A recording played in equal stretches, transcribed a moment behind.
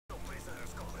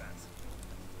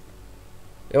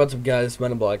Hey, what's up guys,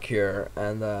 MW3 here,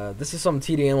 and this is some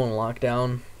TDM on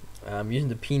lockdown. I'm using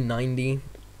the P90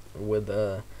 with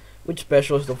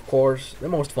specialist, of course, the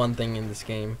most fun thing in this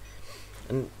game.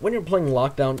 And when you're playing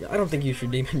lockdown, I don't think you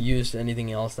should even use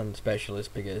anything else than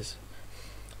specialist, because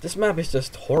this map is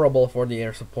just horrible for the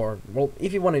air support. Well,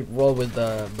 if you want to roll with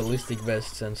ballistic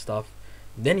vests and stuff,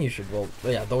 then you should roll.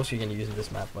 Yeah, those you can use in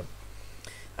this map, but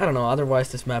I don't know,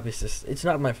 otherwise this map is just, it's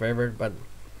not my favorite, but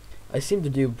I seem to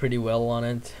do pretty well on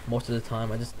it most of the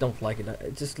time. I just don't like it.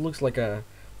 It just looks like a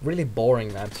really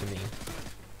boring map to me.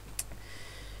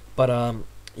 But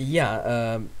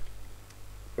yeah.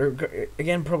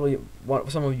 Again, probably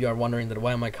some of you are wondering that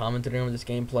why am I commenting on this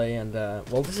gameplay? And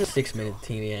well, this is a 6-minute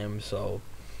TDM, so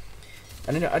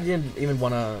I didn't even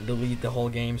want to delete the whole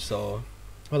game. So,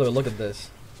 by the way, look at this: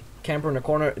 camper in the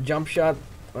corner, jump shot.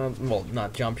 Well,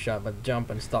 not jump shot, but jump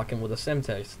and stalk him with a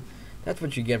Semtex. That's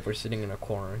what you get for sitting in a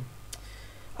corner.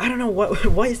 I don't know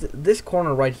why is this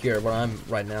corner right here where I'm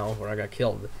right now, where I got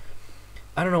killed.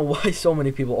 I don't know why so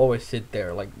many people always sit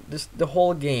there. Like this, the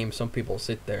whole game, some people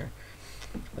sit there.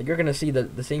 Like you're gonna see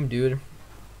the same dude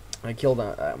I killed.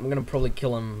 I'm gonna probably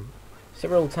kill him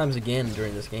several times again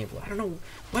during this game. I don't know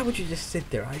why would you just sit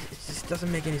there. It just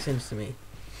doesn't make any sense to me.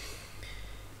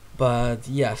 But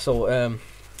yeah, so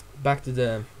back to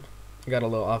the. I got a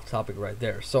little off topic right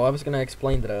there. So I was gonna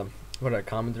explain that what I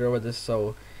commented over this.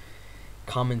 So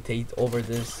commentate over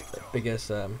this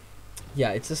because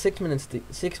yeah, it's a 6 minute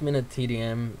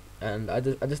TDM, and I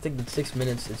just think that 6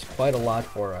 minutes is quite a lot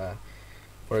for a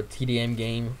TDM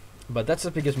game. But that's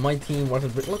just because my team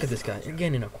wasn't. Look at this guy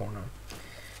again in a corner.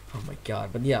 Oh my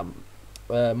god! But yeah,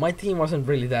 my team wasn't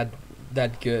really that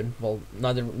good. Well,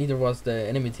 neither was the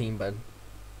enemy team, but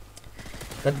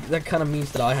that kind of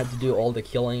means that I had to do all the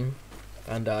killing.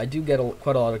 And I do get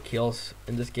quite a lot of kills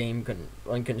in this game,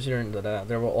 considering that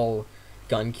they were all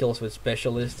gun kills with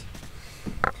specialist.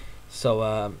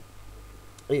 So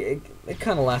it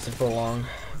kind of lasted for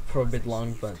a bit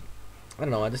long, but I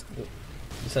don't know. I just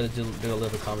decided to do a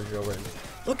little commentary over it.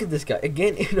 Look at this guy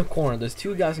again in a corner. There's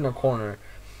two guys in a corner,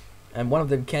 and one of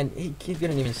them he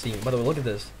couldn't even see me. By the way, look at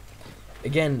this.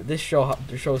 Again, this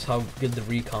shows how good the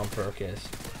recon perk is.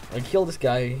 I kill this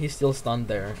guy, he's still stunned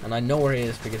there, and I know where he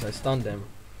is because I stunned him.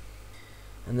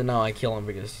 And then now I kill him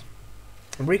because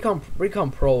Recon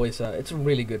Pro is it's a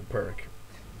really good perk.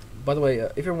 By the way,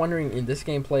 if you're wondering, in this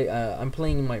gameplay, I'm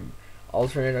playing in my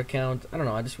alternate account. I don't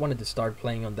know, I just wanted to start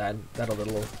playing on that a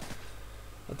little.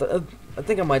 I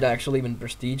think I might actually even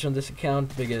prestige on this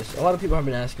account, because a lot of people have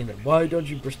been asking that, why don't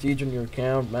you prestige on your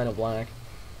account, Man of Black?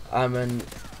 I mean,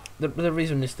 the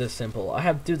reason is this simple. I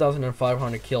have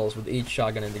 2,500 kills with each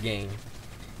shotgun in the game,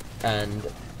 and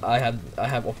I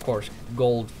have of course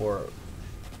gold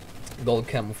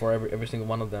camo for every single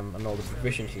one of them, and all the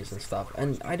proficiencies and stuff.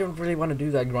 And I don't really want to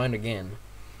do that grind again.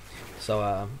 So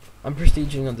I'm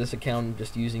prestiging on this account,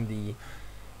 just using the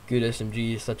good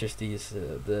SMGs such as these,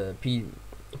 the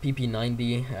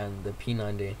PP90 and the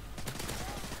P90.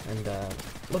 And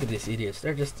look at these idiots.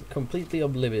 They're just completely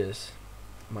oblivious.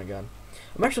 Oh my god.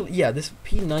 I'm actually, yeah, this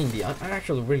P90, I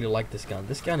actually really like this gun.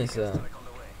 This gun is I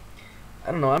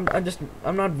don't know,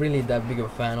 I'm not really that big of a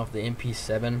fan of the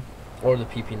MP7 or the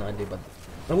PP90, but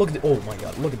look at oh my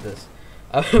god, look at this.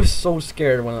 I was so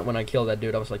scared when I killed that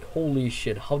dude. I was like, holy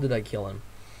shit, how did I kill him?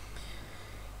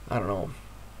 I don't know.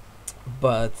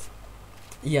 But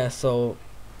yeah, so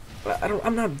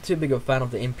I'm not too big of a fan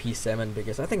of the MP7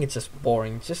 because I think it's just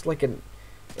boring. It's just like an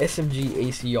SMG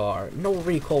ACR, no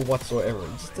recoil whatsoever.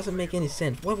 It just doesn't make any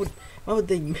sense. Why would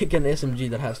they make an SMG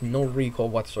that has no recoil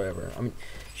whatsoever? I mean,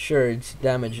 sure, its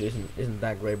damage isn't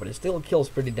that great, but it still kills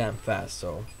pretty damn fast.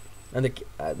 So, and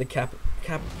the cap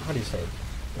how do you say it?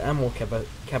 The ammo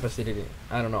capacity.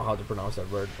 I don't know how to pronounce that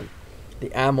word, but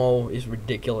the ammo is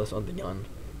ridiculous on the gun.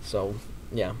 So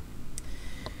yeah.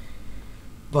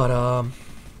 But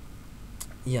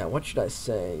yeah, what should I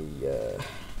say?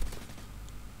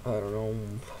 I don't know.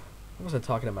 What was I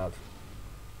talking about?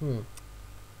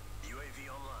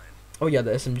 Oh yeah,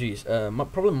 the SMGs.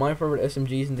 Probably my favorite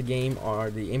SMGs in the game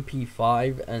are the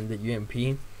MP5 and the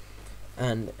UMP.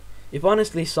 And if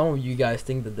honestly some of you guys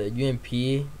think that the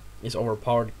UMP is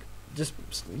overpowered, just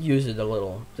use it a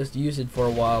little. Just use it for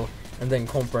a while, and then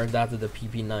compare that to the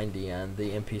PP90 and the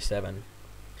MP7.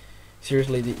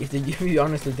 Seriously, if you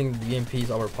honestly think the UMP is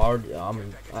overpowered,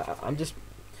 I'm just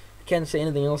can't say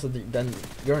anything else than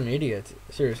you're an idiot.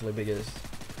 Seriously, because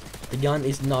the gun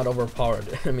is not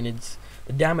overpowered. I mean,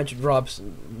 the damage drops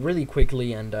really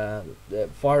quickly, and the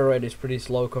fire rate is pretty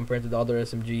slow compared to the other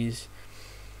SMGs.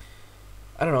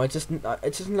 I don't know. It's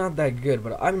just not that good,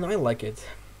 but I mean, I like it.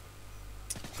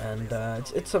 and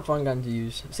it's a fun gun to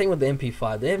use. Same with the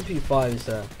MP5. The MP5 is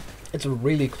it's a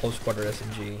really close quarter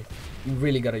SMG. You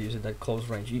really gotta use it at close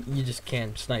range. You just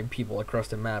can't snipe people across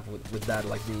the map with that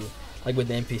like with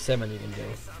the MP7 you can do.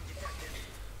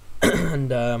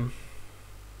 And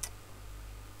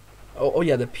oh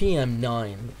yeah, the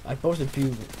PM9. I posted a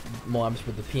few mobs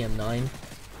with the PM9.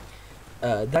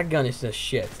 That gun is the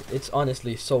shit. It's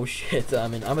honestly so shit. I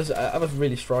mean, I was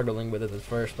really struggling with it at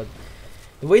first, but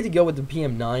the way to go with the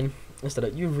PM9 is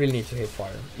that you really need to hip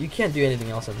fire. You can't do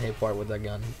anything else than hip fire with that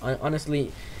gun.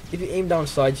 Honestly, if you aim down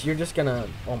sights, you're just gonna,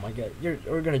 oh my god,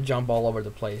 you're gonna jump all over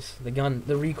the place. The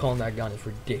recoil on that gun is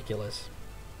ridiculous.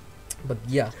 But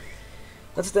yeah,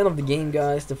 that's the end of the game,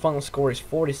 guys. The final score is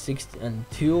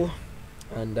 46-2,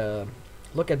 and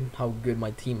look at how good my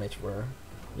teammates were.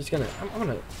 I'm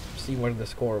gonna see what the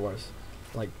score was.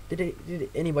 Like, did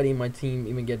anybody in my team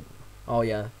even get? Oh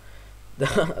yeah, the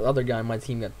other guy in my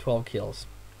team got 12 kills.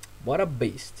 What a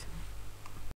beast!